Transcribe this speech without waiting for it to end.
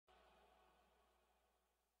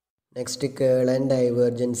Next, curl and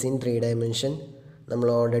divergence in 3 dimension. നമ്മൾ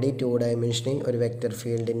already 2 ഡയമെൻഷനിൽ ഒരു vector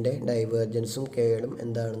ഫീൽഡിൻ്റെ ഡൈവേർജൻസും കേളും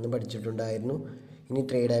എന്താണെന്ന് പഠിച്ചിട്ടുണ്ടായിരുന്നു. ഇനി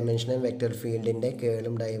 3 ഡയമെൻഷണൽ വെക്റ്റർ ഫീൽഡിൻ്റെ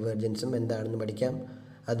കേളും ഡൈവേർജൻസും എന്താണെന്ന് പഠിക്കാം.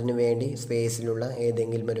 അതിനുവേണ്ടി സ്പേസിലുള്ള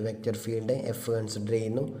ഏതെങ്കിലും ഒരു വെക്റ്റർ ഫീൽഡ് എഫ് കൺസിഡർ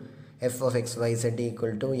ചെയ്യുന്നു. F of X Y Z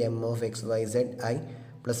equal to M of X Y said I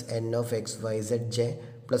plus N of X Y Z J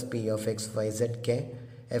plus P of X Y Z K.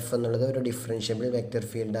 F എന്നുള്ളത് ഒരു differentiable vector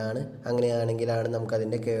ഫീൽഡാണ്. അങ്ങനെയാണെങ്കിലാണ്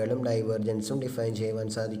നമുക്കതിൻ്റെ കേളും ഡൈവേർജൻസും define ചെയ്യുവാൻ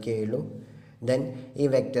സാധിക്കുകയുള്ളൂ. Then ഈ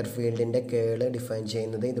vector ഫീൽഡിൻ്റെ കേള് define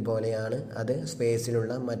ചെയ്യുന്നത് ഇതുപോലെയാണ്. അത്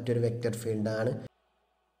സ്പേസിലുള്ള മറ്റൊരു വെക്റ്റർ ഫീൽഡാണ്.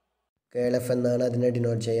 കേൾ എഫ് എന്നാണ് അതിനെ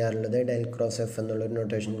ഡിനോട്ട് ചെയ്യാറുള്ളത്. ഡെൽ ക്രോസ് എഫ് എന്നുള്ളൊരു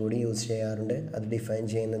നൊട്ടേഷൻ കൂടി യൂസ് ചെയ്യാറുണ്ട്. അത് ഡിഫൈൻ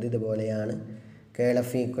ചെയ്യുന്നത് ഇതുപോലെയാണ്. കേൾ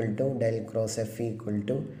F equal to del cross F equal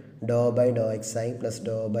to Dr by Dr X I plus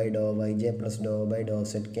Dr by Dr Y J plus Dr by Dr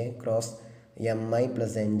Z K cross M I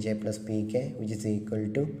plus N J plus P K which is equal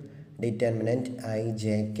to determinant I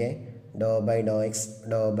J K Dr by Dr X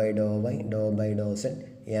Dr by Dr Y Dr by Dr Z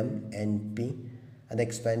M N P. അത്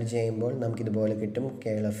expand ചെയ്യുമ്പോൾ നമുക്കിതുപോലെ കിട്ടും.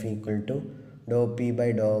 കേൾ F equal to Dr P by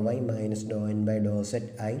Dr Y minus Dr N by Dr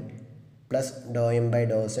said I plus Dr M by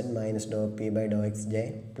Dr Z minus Dr P by Dr X J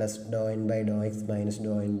plus Dr N by Dr X minus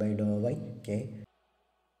Dr N by Dr Y K.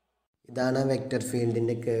 ഇതാണ് ആ vector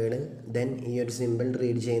ഫീൽഡിൻ്റെ കേള്. Then ഈ ഒരു simple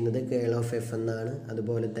read ചെയ്യുന്നത് curl of F എന്നാണ്.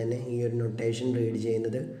 അതുപോലെ തന്നെ ഈ ഒരു നൊട്ടേഷൻ റീഡ്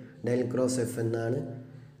ചെയ്യുന്നത് ഡെൽ ക്രോസ് എഫ് എന്നാണ്.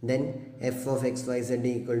 Then F of X Y Z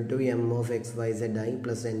equal to M of X Y said I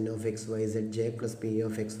plus N of X Y Z J plus P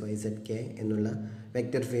of X Y Z K എന്നുള്ള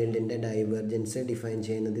vector ഫീൽഡിൻ്റെ divergence define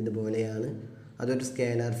ചെയ്യുന്നത് ഇതുപോലെയാണ്. അതൊരു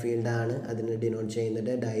scalar ഫീൽഡാണ്. അതിനെ denote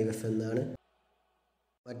ചെയ്യുന്നത് dive F എന്നാണ്.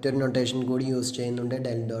 മറ്റൊരു notation കൂടി യൂസ് ചെയ്യുന്നുണ്ട്,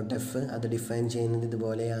 ഡെൽ ഡോട്ട് എഫ്. അത് ഡിഫൈൻ ചെയ്യുന്നത്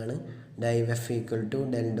ഇതുപോലെയാണ്. Dive F equal to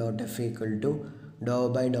del dot F equal to Dr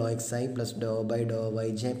by Dr X I plus Dr by Dr Y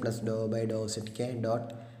J plus Dr by Dr Z K dot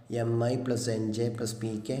M I plus N J plus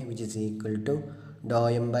P K which is equal to Dr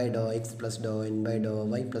M by Dr X plus Dr N by Dr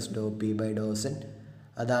Y plus Dr P by Dr Z.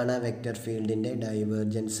 അതാണ് vector ഫീൽഡിൻ്റെ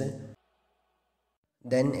divergence.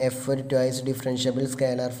 Then F ഒരു twice differentiable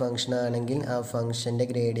scalar function ആണെങ്കിൽ ആ ഫംഗ്ഷൻ്റെ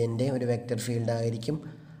gradient ഒരു vector field ആയിരിക്കും.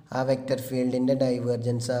 ആ vector ഫീൽഡിൻ്റെ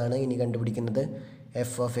divergence ആണ് ഇനി കണ്ടുപിടിക്കുന്നത്.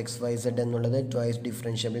 F of X Y Z എന്നുള്ളത് twice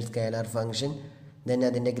differentiable scalar function. Then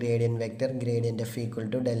അതിൻ്റെ ഗ്രേഡിയൻ vector gradient F equal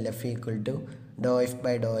to del F equal to doh f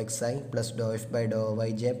by Dr X I plus doh f by Dr Y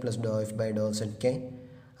J plus doh f by Dr Z K.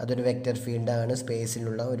 അതൊരു vector ഫീൽഡാണ്,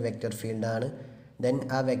 സ്പേസിലുള്ള ഒരു vector ഫീൽഡാണ്. Then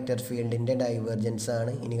ആ vector ഫീൽഡിൻ്റെ divergence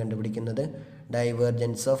ആണ് ഇനി കണ്ടുപിടിക്കുന്നത്.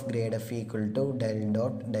 Divergence of grade F equal to del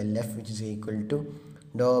dot del F which is equal to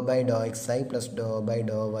Dr by Dr X I plus Dr by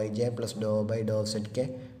Dr Y J plus Dr by Dr Z K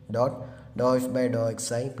dot doh f by Dr X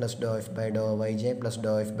I plus doh f by Dr Y J plus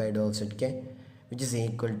doh f by Dr Z K which is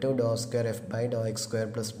equal to Dr square F by Dr X square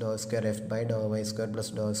plus Dr square F by Dr Y square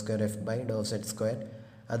plus Dr square F by Dr Z square.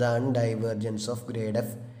 അതാണ് divergence of grade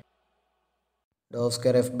F. Dr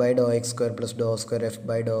square F by Dr X square plus Dr square F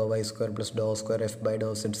by Dr Y square plus Dr square F by Dr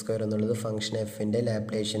Z square എന്നുള്ളത് function എഫിൻ്റെ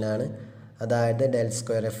ലാപ്ലേഷനാണ്. അതായത് del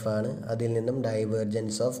square F ആണ്. അതിൽ നിന്നും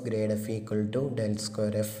divergence of grade F equal to del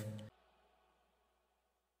square F.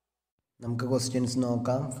 നമുക്ക് questions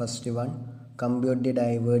നോക്കാം. First one, compute the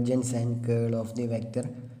divergence and curl of the vector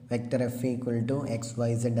vector F equal to X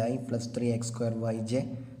Y said I plus 3x square Y J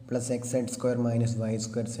plus X Z square minus Y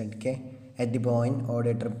square Z K at the point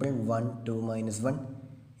order triple 1 2 -1.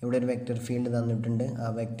 ഇവിടെ ഒരു vector field തന്നിട്ടുണ്ട്. ആ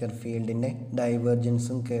vector ഫീൽഡിൻ്റെ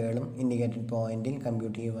ഡൈവേർജൻസും കേളും indicated പോയിൻറ്റിൽ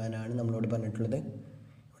compute ചെയ്യുവാനാണ് നമ്മളോട് പറഞ്ഞിട്ടുള്ളത്.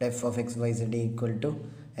 ഇവിടെ F of X Y Z equal to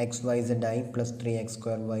X Y said I plus 3x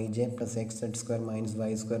square Y J plus X Z square minus Y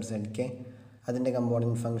square Z K. അതിൻ്റെ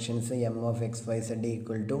component functions M of X Y Z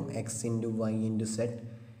equal to X into Y into Z,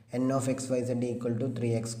 N of X Y Z equal to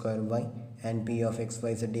 3x square Y and P of X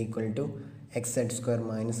Y Z equal to X Z square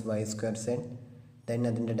minus Y square Z. Then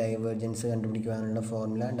അതിൻ്റെ divergence കണ്ടുപിടിക്കുവാനുള്ള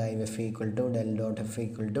formula dive F equal to del dot F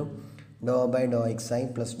equal to Dr by Dr X I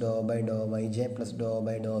plus Dr by Dr Y J plus Dr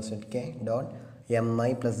by Dr Z K dot M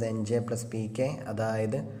I plus N J plus P K.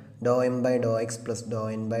 അതായത് ഡോ M by Dr X plus Dr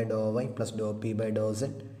N by Dr Y plus Dr P by Dr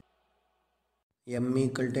Z. M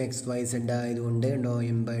equal to X Y Z ആയതുകൊണ്ട് ഡോ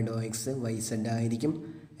M by Dr X Y Z ആയിരിക്കും.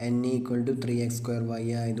 N equal to 3x square Y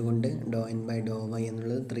ആയതുകൊണ്ട് ഡോ N by Dr Y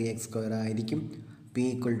എന്നുള്ളത് 3x square ആയിരിക്കും. P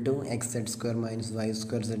equal to X Z square minus Y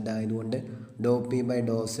square Z ആയതുകൊണ്ട് ഡോ P by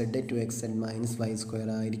Dr Z 2x Z minus Y square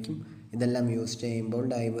ആയിരിക്കും. ഇതെല്ലാം use ചെയ്യുമ്പോൾ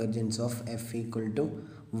divergence of F equal to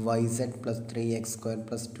Y Z plus 3x square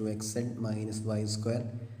plus 2x Z minus Y square.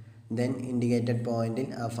 Then indicated പോയിൻറ്റിൽ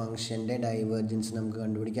ആ ഫംഗ്ഷൻ്റെ divergence നമുക്ക്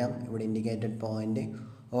കണ്ടുപിടിക്കാം. ഇവിടെ indicated point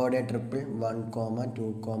order triple 1, 2,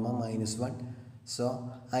 -1. So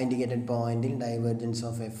ആ indicated പോയിൻറ്റിൽ divergence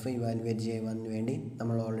of F evaluate ചെയ്യുവാൻ വേണ്ടി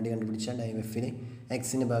നമ്മൾ ഓൾറെഡി കണ്ടുപിടിച്ച വെച്ചാൽ ഡൈവ് എഫിൽ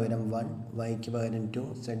എക്സിന് പകരം 1, വൈക്ക് പകരം 2,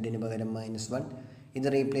 സെഡിന് പകരം -1. ഇത്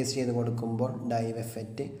റീപ്ലേസ് ചെയ്ത് കൊടുക്കുമ്പോൾ dive F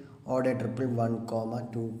at order triple 1,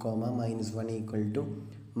 2, -1 equal to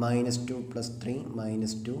 -2 + 3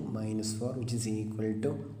 -2 -4 which is equal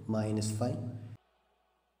to -5.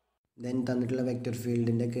 Then തന്നിട്ടുള്ള വെക്റ്റർ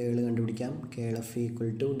ഫീൽഡിൻ്റെ കേൾ കണ്ടുപിടിക്കാം. കേൾ F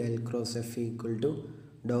equal to del cross F equal to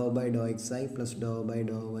 ∂xi +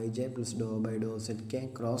 ∂yj + ∂zk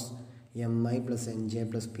cross mi + nj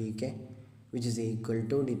 + pk which is equal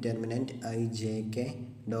to determinant ijk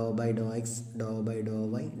 ∂x ∂y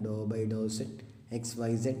 ∂z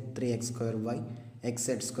xyz 3x2y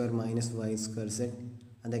xz2 - y2z.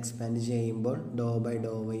 അത് expand ചെയ്യുമ്പോൾ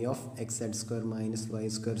 ∂y of xz2 -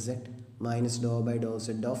 y2z -∂z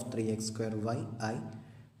of 3x2y I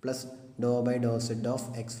plus ∂z of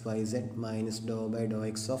xyz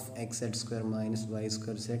 -∂x of xz2 -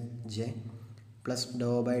 y2z j plus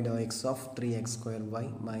 ∂x of 3x2y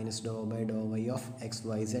 -∂y of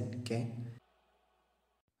xyz k.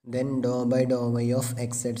 Then ∂y of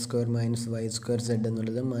xz2 - y2z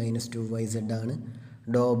എന്നുള്ളത് -2yz ആണ്.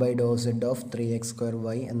 ∂z of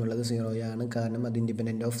 3x2y എന്നുള്ളത് 0 ആണ്, കാരണം അത്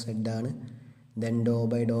independent of z ആണ്. Then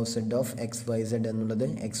 ∂z of xyz എന്നുള്ളത്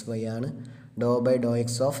xy ആണ്. ∂x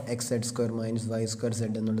of xz2 - y2z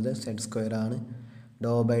എന്നുള്ളത് z2 ആണ്.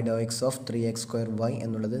 ∂x of 3x2y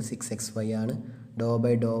എന്നുള്ളത് 6xy ആണ്.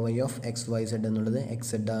 ∂y of xyz എന്നുള്ളത്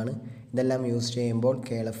xz ആണ്. ഇതെല്ലാം യൂസ് ചെയ്യുമ്പോൾ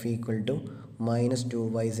KLF equal to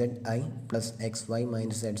 -2yzi plus xy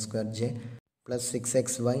minus z2j plus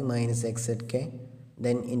 6xy minus xzk.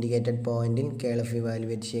 Then indicated പോയിൻറ്റിൽ KLF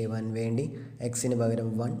evaluate ചെയ്യുവാൻ വേണ്ടി എക്സിന് പകരം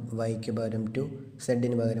 1, വൈക്ക് പകരം 2,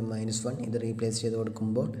 സെഡിന് പകരം -1 ഇത് റീപ്ലേസ് ചെയ്ത്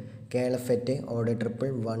കൊടുക്കുമ്പോൾ KLF at order triple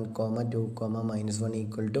 1, 2, -1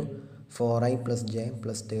 equal to 4i + j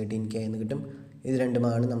 + 13k എന്ന് കിട്ടും. ഇത്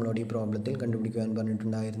രണ്ടുമാണ് നമ്മളോട് ഈ പ്രോബ്ലത്തിൽ കണ്ടുപിടിക്കുവാൻ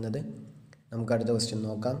പറഞ്ഞിട്ടുണ്ടായിരുന്നത്. നമുക്ക് അടുത്ത ക്വസ്റ്റ്യൻ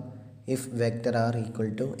നോക്കാം. If vector r equal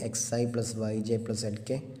to xi plus yj plus zk,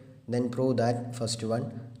 then prove that first one,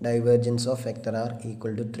 divergence of vector r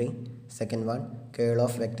equal to 3. Second one, curl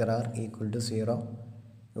of vector r equal to 0.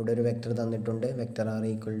 ഇവിടെ ഒരു വെക്റ്റർ തന്നിട്ടുണ്ട്, vector R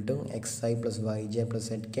equal to xi plus yj plus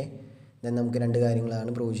zk. Then നമുക്ക് രണ്ട് കാര്യങ്ങളാണ്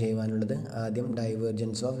prove ചെയ്യുവാനുള്ളത്. ആദ്യം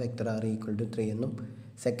divergence of vector R equal to 3 എന്നും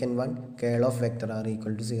second one curl of vector R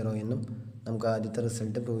equal to 0 എന്നും. നമുക്ക് ആദ്യത്തെ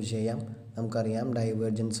റിസൾട്ട് പ്രൂവ് ചെയ്യാം. നമുക്കറിയാം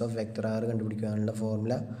ഡൈവേർജൻസ് ഓഫ് വെക്റ്റർ ആർ കണ്ടുപിടിക്കാനുള്ള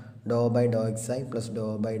formula ∂xi plus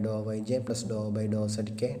 ∂yj plus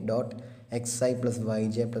 ∂zk dot xi plus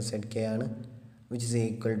yj plus zk ആണ്, which is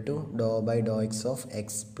equal to ∂x of x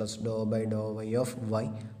plus ∂y of y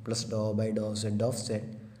plus ∂z of z.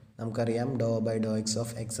 നമുക്കറിയാം ∂x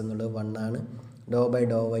of x എന്നുള്ളത് 1 ആണ്,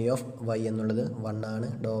 ∂y of y എന്നുള്ളത് 1 ആണ്,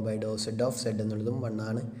 ∂z of z എന്നുള്ളതും 1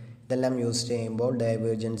 ആണ്. ഇതെല്ലാം use ചെയ്യുമ്പോൾ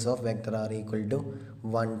divergence of vector R equal to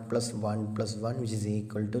 1 plus 1 plus 1 which is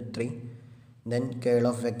equal to 3. Then curl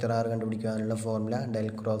of vector r കണ്ടുപിടിക്കാനുള്ള formula del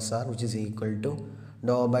cross r which is equal to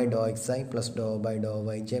 ∂xi plus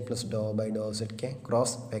 ∂yj plus ∂zk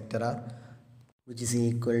cross vector r which is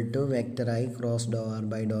equal to vector i cross ∂r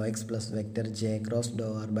by ∂x plus vector j cross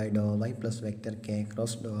 ∂r by ∂y plus vector k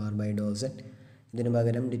cross ∂r by ∂z. ഇതിന്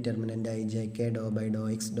പകരം determinant ijk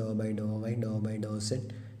 ∂x ∂y ∂z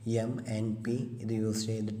m n p ഇത് use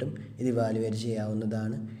ചെയ്തിട്ടും ഇത് evaluate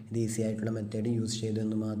ചെയ്യാവുന്നതാണ്. ഇത് easy ആയിട്ടുള്ള method use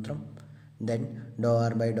ചെയ്തെന്ന് മാത്രം. Then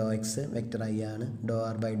 ∂r by ∂x vector i ആണ്,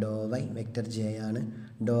 ∂r by ∂y vector j ആണ്,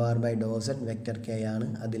 ∂r by ∂z vector k ആണ്.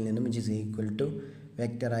 അതിൽ നിന്നും which is equal to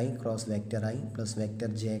vector i cross vector i plus vector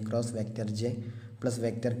j cross vector j plus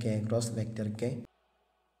vector k cross vector k.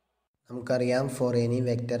 നമുക്കറിയാം for any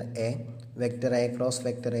vector A vector A cross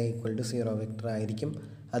vector A equal to 0 vector ആയിരിക്കും.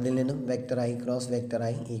 അതിൽ നിന്നും vector I cross vector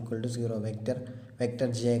I equal to 0 vector, vector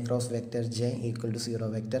J cross vector J equal to 0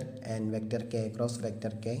 vector and vector K cross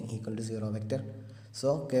vector K equal to 0 vector. So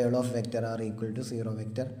curl of vector R equal to 0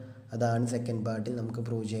 vector. അതാണ് second പാർട്ടിൽ നമുക്ക്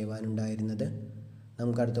prove ചെയ്യുവാനുണ്ടായിരുന്നത്.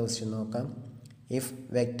 നമുക്ക് അടുത്ത question നോക്കാം. If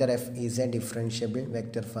vector F is A differentiable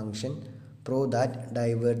vector function prove that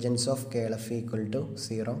divergence of curl F equal to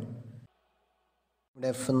 0. ഇവിടെ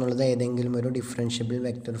F എന്നുള്ളത് ഏതെങ്കിലും ഒരു ഡിഫറൻഷ്യബിൾ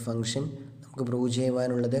വെക്റ്റർ ഫംഗ്ഷൻ. നമുക്ക് prove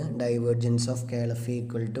ചെയ്യുവാനുള്ളത് divergence of curl F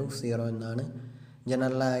equal to 0 എന്നാണ്.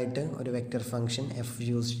 ജനറലായിട്ട് ഒരു വെക്റ്റർ ഫംഗ്ഷൻ എഫ്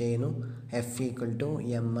യൂസ് ചെയ്യുന്നു. F equal to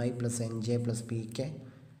mi plus N J plus P K.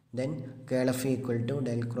 Then curl F equal to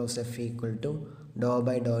del cross F equal to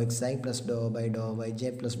 ∂xi plus ∂yj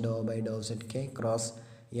plus ∂zk cross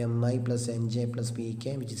mi plus N J plus P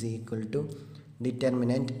K which is equal to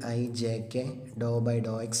determinant ijk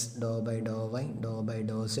 ∂x ∂y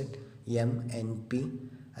 ∂z m n p.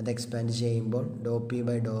 അത് expand ചെയ്യുമ്പോൾ ∂p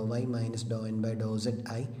by ∂y minus ∂n by ∂z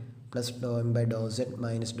i plus ∂m by ∂z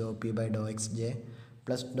minus ∂p by ∂x j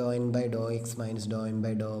plus ∂n by ∂x minus ∂m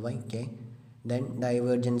by ∂y k. Then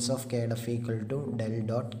divergence of KLF equal to del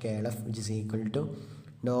dot KLF, which is equal to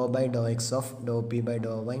dou by dou x of dou p by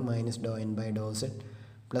dou y minus dou n by dou z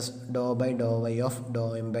plus dou by dou y of dou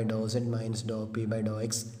m by dou z minus dou p by dou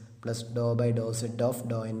x plus dou by dou z of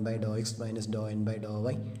dou n by dou x minus dou n by dou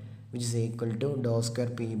y, which is equal to dou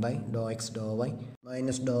square p by dou x dou y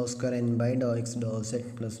minus dou square n by dou x dou z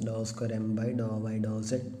plus dou square m by dou y dou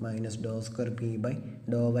z minus dou square p by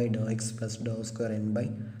dou y dou x plus dou square n by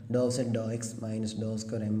dou z dou x minus dou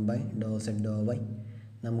square m by dou z dou y.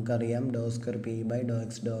 നമുക്കറിയാം ഡോ square P by Dr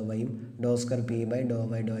X Dr വൈയും Dr square P by Dr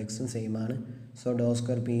Y ഡോ എക്സും same ആണ്. So Dr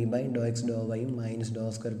square P by Dr X Dr വൈയും minus Dr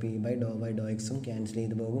square P by Dr Y ഡോ എക്സും cancel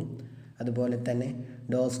ചെയ്ത് പോകും. അതുപോലെ തന്നെ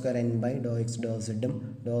ഡോ square N by Dr X Dr സെഡും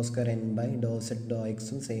Dr square N by Dr Z ഡോ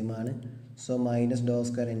എക്സും same ആണ്. So minus Dr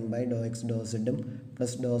square N by Dr X Dr സെഡും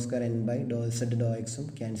plus Dr square N by Dr Z ഡോ എക്സും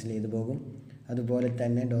cancel ചെയ്ത് പോകും. അതുപോലെ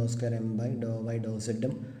തന്നെ ഡോ square M by Dr Y Dr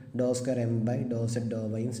സെഡും Dr square M by Dr Z Dr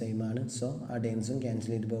വൈയും same ആണ്. So ആ ടേംസും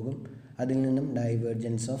cancel ചെയ്ത് പോകും. അതിൽ നിന്നും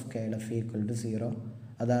divergence of KLF equal to 0.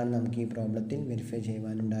 അതാണ് നമുക്ക് ഈ പ്രോബ്ലത്തിൽ വെരിഫൈ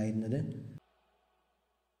ചെയ്യുവാനുണ്ടായിരുന്നത്.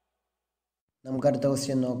 നമുക്ക് അടുത്ത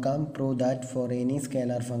ക്വസ്റ്റ്യൻ നോക്കാം. Prove that for any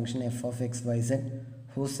scalar function F of X Y Z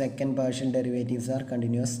whose second partial derivatives R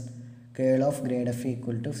continuous curl of grade F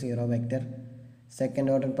equal to 0 vector.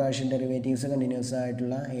 Second order partial derivatives continuous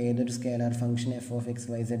ആയിട്ടുള്ള ഏതൊരു scalar function F of X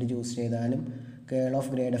Y Z choose ചെയ്താലും curl of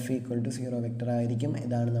grade F equal to 0 vector ആയിരിക്കും.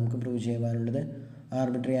 ഇതാണ് നമുക്ക് prove ചെയ്യുവാനുള്ളത്.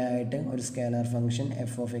 Arbitrary ആയിട്ട് ഒരു scalar function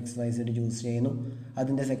F of X Y Z choose ചെയ്യുന്നു.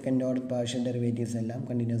 അതിൻ്റെ സെക്കൻഡ് ഓർഡർ പാർഷ്യൽ ഡെറിവേറ്റീവ്സ് എല്ലാം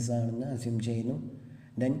കണ്ടിന്യൂസ് ആണെന്ന് അസ്യൂം ചെയ്യുന്നു.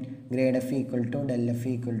 Then grade F equal to del F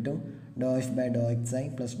equal to doh f by Dr X I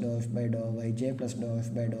plus doh f by Dr Y J plus doh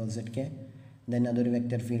f by Dr Z K. Then അതൊരു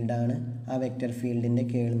vector ഫീൽഡാണ്. ആ vector ഫീൽഡിൻ്റെ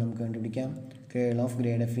കേൾ നമുക്ക് കണ്ടുപിടിക്കാം. Curl of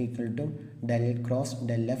grade F equal to del cross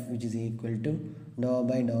del F, which is equal to Dr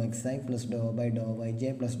by Dr X I plus Dr by Dr Y J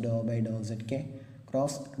plus Dr by Dr Z K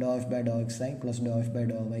cross doh f by Dr X I plus doh f by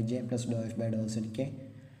Dr Y J plus doh f by Dr Z K,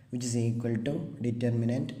 which is equal to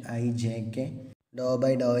determinant I J K Dr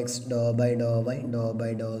by Dr X Dr by Dr Y Dr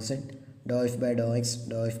by Dr Z doh f by Dr X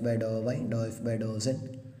doh f by Dr Y doh f by Dr Z.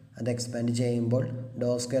 അത് expand ചെയ്യുമ്പോൾ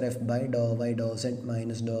ഡോ square F by Dr Y Dr Z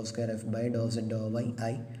minus Dr square F by Dr Z Dr Y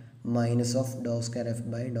I minus of dou square f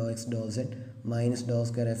by dou x dou z minus dou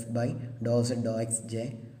square f by dou z dou x j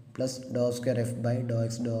plus dou square f by dou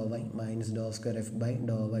x dou y minus dou square f by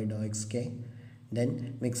dou y dou x k. Then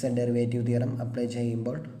mixed derivative theorem apply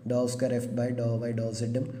ചെയ്യുമ്പോൾ dou square f by dou y dou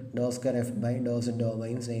z ഉം dou square f by dou z dou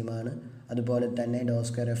y ഉം same ആണ്. അതുപോലെ തന്നെ dou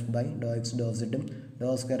square f by dou x dou z ഉം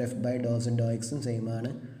dou square f by dou z dou x ഉം same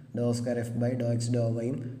ആണ്. dou square f by dou x dou y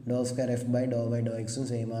ഉം dou square f by dou y dou x ഉം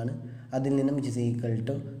same ആണ്. അതിൽ നിന്നും which is equal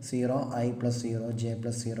to 0 I plus 0 J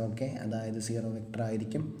plus 0 K, അതായത് 0 vector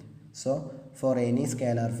ആയിരിക്കും. So for any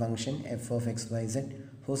scalar function F of X Y Z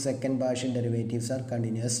who second partial derivatives R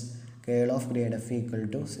continuous curl of grade F equal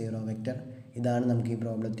to 0 vector. ഇതാണ് നമുക്ക് ഈ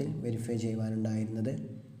പ്രോബ്ലത്തിൽ verify ചെയ്യുവാനുണ്ടായിരുന്നത്.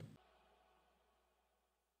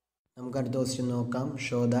 നമുക്ക് അടുത്ത question നോക്കാം.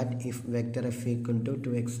 Show that if vector F equal to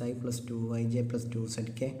 2xi plus 2yj plus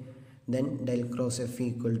 2zk then del cross F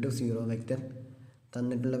equal to 0 vector.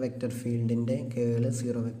 തന്നിട്ടുള്ള vector ഫീൽഡിൻ്റെ കേൾ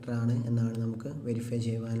 0 vector ആണ് എന്നാണ് നമുക്ക് verify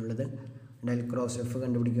ചെയ്യുവാനുള്ളത്. Del cross F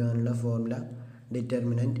കണ്ടുപിടിക്കുവാനുള്ള formula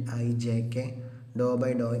determinant I J K Dr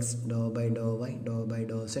by Dr X Dr by Dr Y Dr by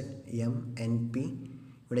Dr Z M N P.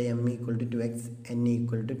 ഇവിടെ M equal to 2x, N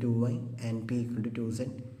equal to 2y and P equal to 2z.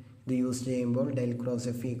 ഇത് use ചെയ്യുമ്പോൾ del cross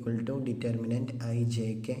F equal to determinant I J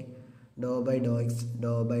K Dr by Dr X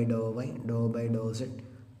Dr by Dr Y Dr by Dr Z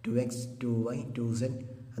 2x 2y 2z.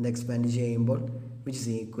 അത് expand ചെയ്യുമ്പോൾ which is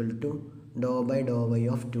equal to dou by dou y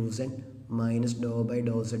of 2z minus dou by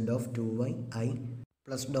dou z of 2y I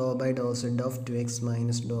plus dou by dou z of 2x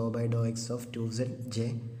minus dou by dou x of 2z j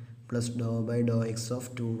plus dou by dou x of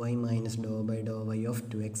 2y minus dou by dou y of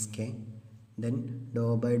 2x k. Then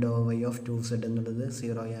dou by dou y of 2z എന്നുള്ളത്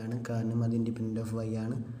 0 ആണ്, കാരണം അത് independent of y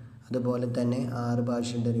ആണ്. അതുപോലെ തന്നെ 6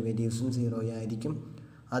 partial ഡെറിവേറ്റീവ്സും 0 ആയിരിക്കും.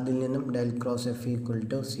 അതിൽ നിന്നും del cross F equal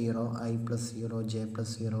to 0 I plus 0 J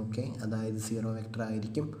plus 0 K, അതായത് 0 വെക്റ്റർ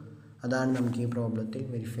ആയിരിക്കും. അതാണ് നമുക്ക് ഈ പ്രോബ്ലത്തിൽ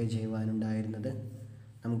വെരിഫൈ ചെയ്യുവാനുണ്ടായിരുന്നത്.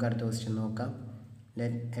 നമുക്ക് അടുത്ത ക്വസ്റ്റ്യൻ നോക്കാം.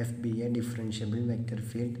 Let F B A differentiable vector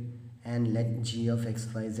field and let G of X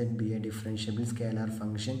Y Z B A differentiable scalar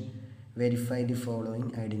function. Verify the following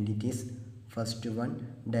identities. First one,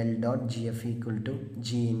 del dot G F equal to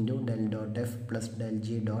G into del dot F plus del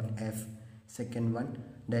G dot F. Second one,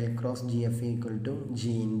 del cross gf equal to g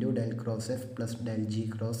into del cross f plus del g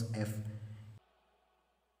cross f.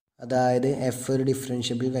 അതായത് F ഒരു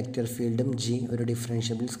differentiable vector ഫീൽഡും G ഒരു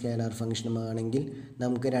differentiable scalar ഫംഗ്ഷനും ആണെങ്കിൽ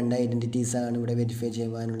നമുക്ക് രണ്ട് ഐഡൻറ്റിറ്റീസാണ് ഇവിടെ verify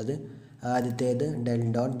ചെയ്യുവാനുള്ളത്. ആദ്യത്തേത് del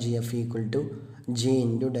dot G F equal to g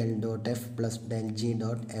into del dot f plus del g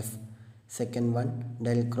dot f. Second one,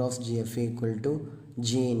 del cross gf equal to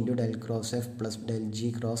g into del cross f plus del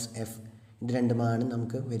g cross f. ഇത് രണ്ടുമാണ്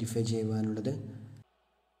നമുക്ക് verify ചെയ്യുവാനുള്ളത്.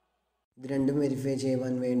 ഇത് രണ്ടും verify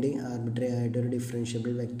ചെയ്യുവാൻ വേണ്ടി arbitrary ആയിട്ടൊരു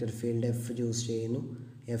differentiable vector field F choose ചെയ്യുന്നു.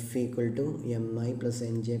 F equal to M I plus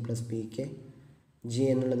N J plus P K. G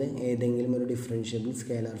എന്നുള്ളത് ഏതെങ്കിലും ഒരു differentiable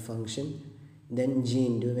scalar function. Then G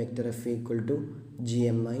into vector F equal to G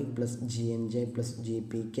M I plus G N J plus G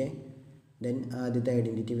P K. Then ആദ്യത്തെ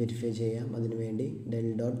identity verify ചെയ്യാം. അതിനുവേണ്ടി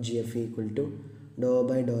del dot G F equal to Dr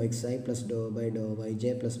by Dr X I plus Dr by Dr Y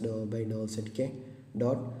J plus Dr by dou Z K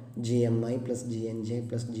dot G M I plus G N J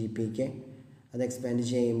plus G P K. അത് expand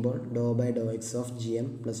ചെയ്യുമ്പോൾ ഡോ by Dr X of G M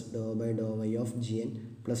plus Dr by Dr Y of G N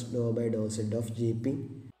plus Dr by Dr Z of G P.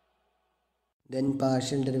 Then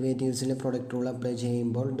partial ഡെറിവേറ്റീവ്സിലെ product rule apply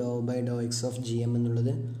ചെയ്യുമ്പോൾ ഡോ by Dr X of G M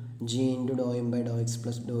എന്നുള്ളത് G into Dr M by Dr X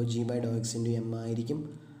plus Dr G by Dr X into M ആയിരിക്കും.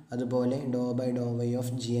 അതുപോലെ ഡോ by Dr Y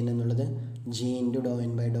of G N എന്നുള്ളത് G into Dr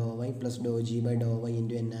N by Dr Y plus Dr G by Dr Y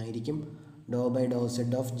into N ആയിരിക്കും. ഡോ by Dr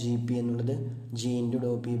Z of G P എന്നുള്ളത് G into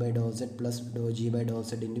Dr P by Dr Z plus Dr G by Dr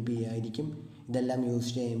Z into P ആയിരിക്കും. ഇതെല്ലാം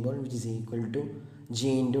use ചെയ്യുമ്പോൾ which is equal to G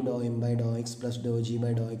into Dr M by Dr X plus Dr G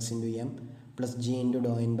by Dr X into M plus G into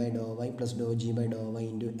Dr N by Dr Y plus Dr G by Dr Y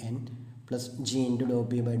into N plus G into Dr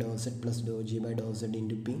P by Dr Z plus Dr G by Dr Z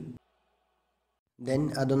into P. Then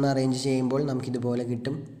അതൊന്ന് arrange ചെയ്യുമ്പോൾ നമുക്കിതുപോലെ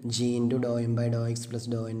കിട്ടും. G into Dr M by Dr X plus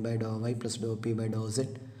Dr N by Dr Y plus Dr P by Dr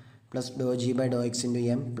Z plus Dr G by Dr X into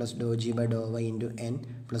M plus Dr G by Dr Y into N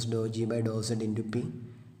plus Dr G by Dr Z into P.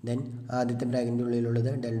 Then ആദ്യത്തെ ബ്രാക്കറ്റിൻ്റെ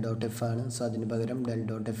ഉള്ളിലുള്ളത് del dot F ആണ്. So അതിന് പകരം del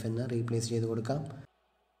dot F എന്ന് replace ചെയ്ത് കൊടുക്കാം.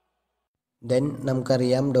 Then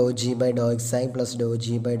നമുക്കറിയാം ഡോ G by Dr X I plus Dr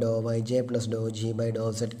G by Dr Y J plus Dr G by Dr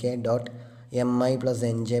Z K dot M I plus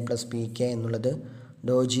N J plus P K എന്നുള്ളത്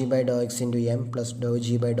ഡോ G by Dr X into M plus Dr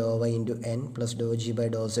G by Dr Y into N plus Dr G by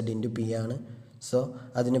Dr Z into P ആണ്. So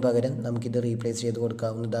അതിന് പകരം നമുക്കിത് replace ചെയ്ത്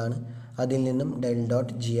കൊടുക്കാവുന്നതാണ്. അതിൽ നിന്നും del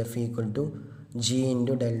dot G F equal to G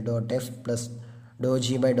into del dot F plus Dr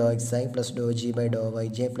G by Dr X I plus Dr G by Dr Y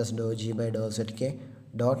J plus Dr G by Dr Z K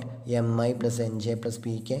dot M I plus N J plus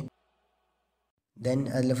P K. Then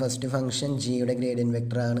അതിൽ first function ജിയുടെ ഗ്രേഡിയൻ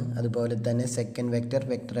vector ആണ്. അതുപോലെ തന്നെ second vector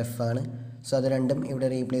vector F ആണ്. So അത് രണ്ടും ഇവിടെ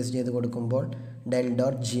replace ചെയ്ത് കൊടുക്കുമ്പോൾ del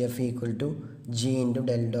dot G F equal to G into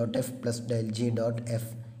del dot F plus del G dot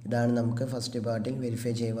F. ഇതാണ് നമുക്ക് ഫസ്റ്റ് പാർട്ടിൽ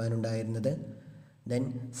വെരിഫൈ ചെയ്യുവാനുണ്ടായിരുന്നത്. ദെൻ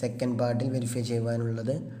സെക്കൻഡ് പാർട്ടിൽ verify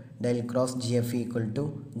ചെയ്യുവാനുള്ളത് del cross G F equal to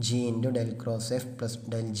G into del cross F plus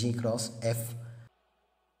del G cross F.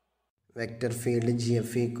 Vector field G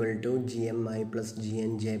F equal to G M I plus G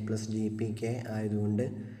N J plus G P K ആയതുകൊണ്ട്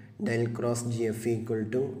del cross G F equal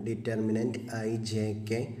to determinant I J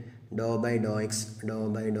K Dr by Dr X Dr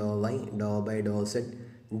by Dr Y Dr by Dr Z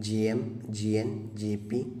G M G N G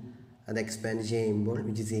P. അത് expand ചെയ്യുമ്പോൾ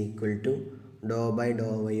which is equal to Dr by Dr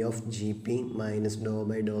Y of G P minus Dr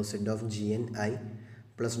by Dr Z of G N I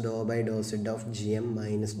plus Dr by Dr Z of G M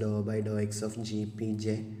minus Dr by Dr X of G P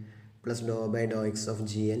J plus Dr by Dr X of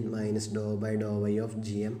G N minus Dr by Dr Y of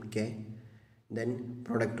G M K. Then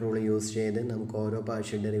product rule use ചെയ്ത് നമുക്ക് ഓരോ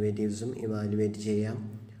partial ഡെറിവേറ്റീവ്സും evaluate ചെയ്യാം.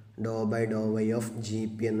 ഡോ by Dr Y of G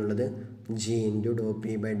P എന്നുള്ളത് G into Dr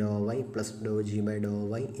P by Dr Y plus Dr G by Dr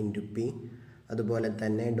Y into P. അതുപോലെ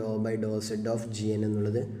തന്നെ ഡോ by Dr Z of G N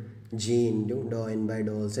എന്നുള്ളത് G into Dr N by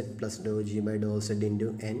Dr Z plus Dr G by Dr Z into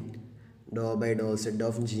N. Dr by Dr Z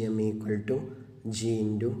of G M equal to G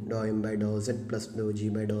into Dr M by Dr Z plus Dr G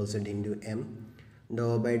by Dr Z into M. Dr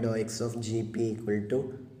by Dr X of G P equal to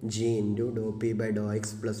G into Dr P by Dr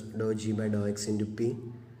X plus Dr G by Dr X into P.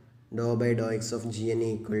 Dr by Dr X of G N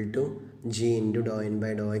equal to G into Dr N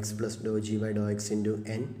by Dr X plus Dr G by Dr X into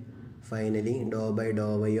N. Finally Dr by Dr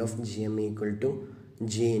Y of G M equal to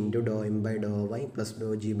G into Dr M by Dr Y plus Dr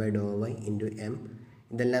G by Dr Y into M.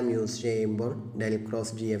 ഇതെല്ലാം use ചെയ്യുമ്പോൾ del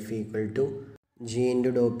cross G F equal to G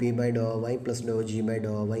into Dr P by Dr Y plus Dr G by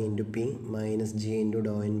Dr Y into P minus G into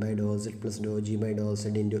Dr N by Dr Z plus Dr G by Dr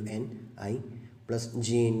Z into N I plus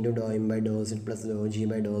G into Dr M by Dr Z plus Dr G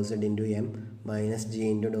by Dr Z into M minus G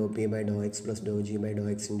into Dr P by Dr X plus Dr G by Dr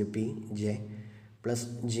X into P J plus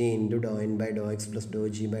G into Dr N by Dr X plus Dr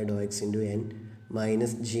G by Dr X into N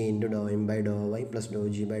minus G into Dr M by Dr Y plus Dr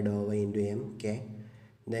G by Dr Y into M K.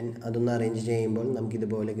 Then അതൊന്ന് arrange ചെയ്യുമ്പോൾ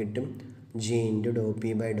നമുക്കിതുപോലെ കിട്ടും. G into Dr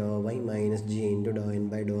P by Dr Y minus G into Dr N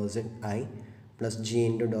by Dr said I plus G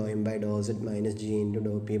into Dr M by Dr Z minus G into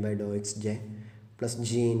Dr P by Dr X J plus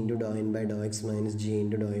G into Dr N by Dr X minus G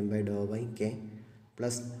into Dr M by Dr Y K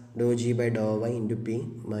plus Dr G by Dr Y into P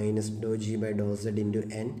minus Dr G by Dr Z into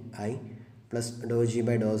N I plus Dr G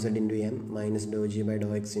by Dr Z into M minus Dr G by Dr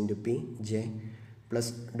X into P J plus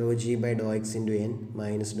dou g by dou x into n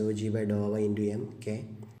minus dou g by dou y into m k.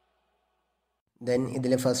 Then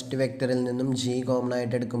ഇതിലെ first വെക്ടറിൽ നിന്നും G common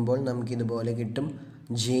ആയിട്ട് എടുക്കുമ്പോൾ നമുക്കിതുപോലെ കിട്ടും.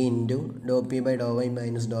 G into Dr P by Dr Y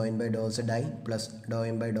minus Dr N by Dr said I plus Dr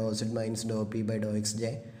M by Dr Z minus Dr P by Dr X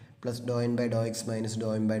J plus Dr N by Dr X minus Dr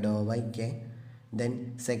M by Dr Y K. Then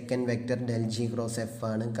second vector del G cross F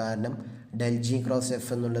ആണ്. കാരണം del G cross F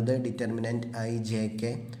എന്നുള്ളത് determinant I J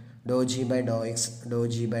K Dr G by Dr X Dr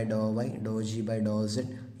G by Dr Y Dr G by Dr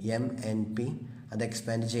Z M N P. അത്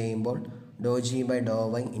expand ചെയ്യുമ്പോൾ ഡോ G by Dr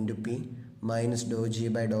Y into P minus dou g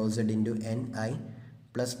by dou z into n I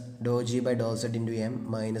plus dou g by dou z into m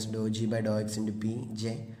minus dou g by dou x into p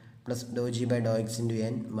j plus dou g by dou x into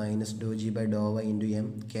n minus dou g by dou y into m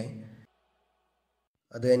k.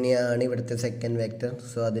 അത് തന്നെയാണ് ഇവിടുത്തെ second vector.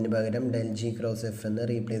 So അതിന് പകരം del G cross F എന്ന്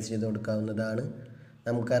replace ചെയ്ത് കൊടുക്കാവുന്നതാണ്.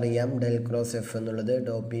 നമുക്കറിയാം del cross F എന്നുള്ളത്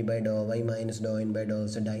ഡോ P by Dr Y minus Dr N by Dr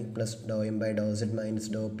said I plus Dr M by Dr Z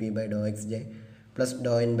minus Dr P by Dr X J plus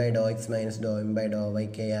Dr N by Dr X minus Dr M by Dr Y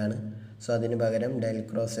K ആണ്. So അതിന് പകരം del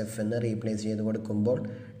cross F എന്ന് replace ചെയ്ത് കൊടുക്കുമ്പോൾ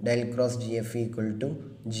del cross G F equal to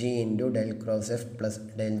G into del cross F plus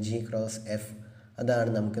del G cross F.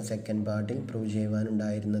 അതാണ് നമുക്ക് second പാർട്ടിൽ prove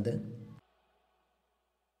ചെയ്യുവാനുണ്ടായിരുന്നത്.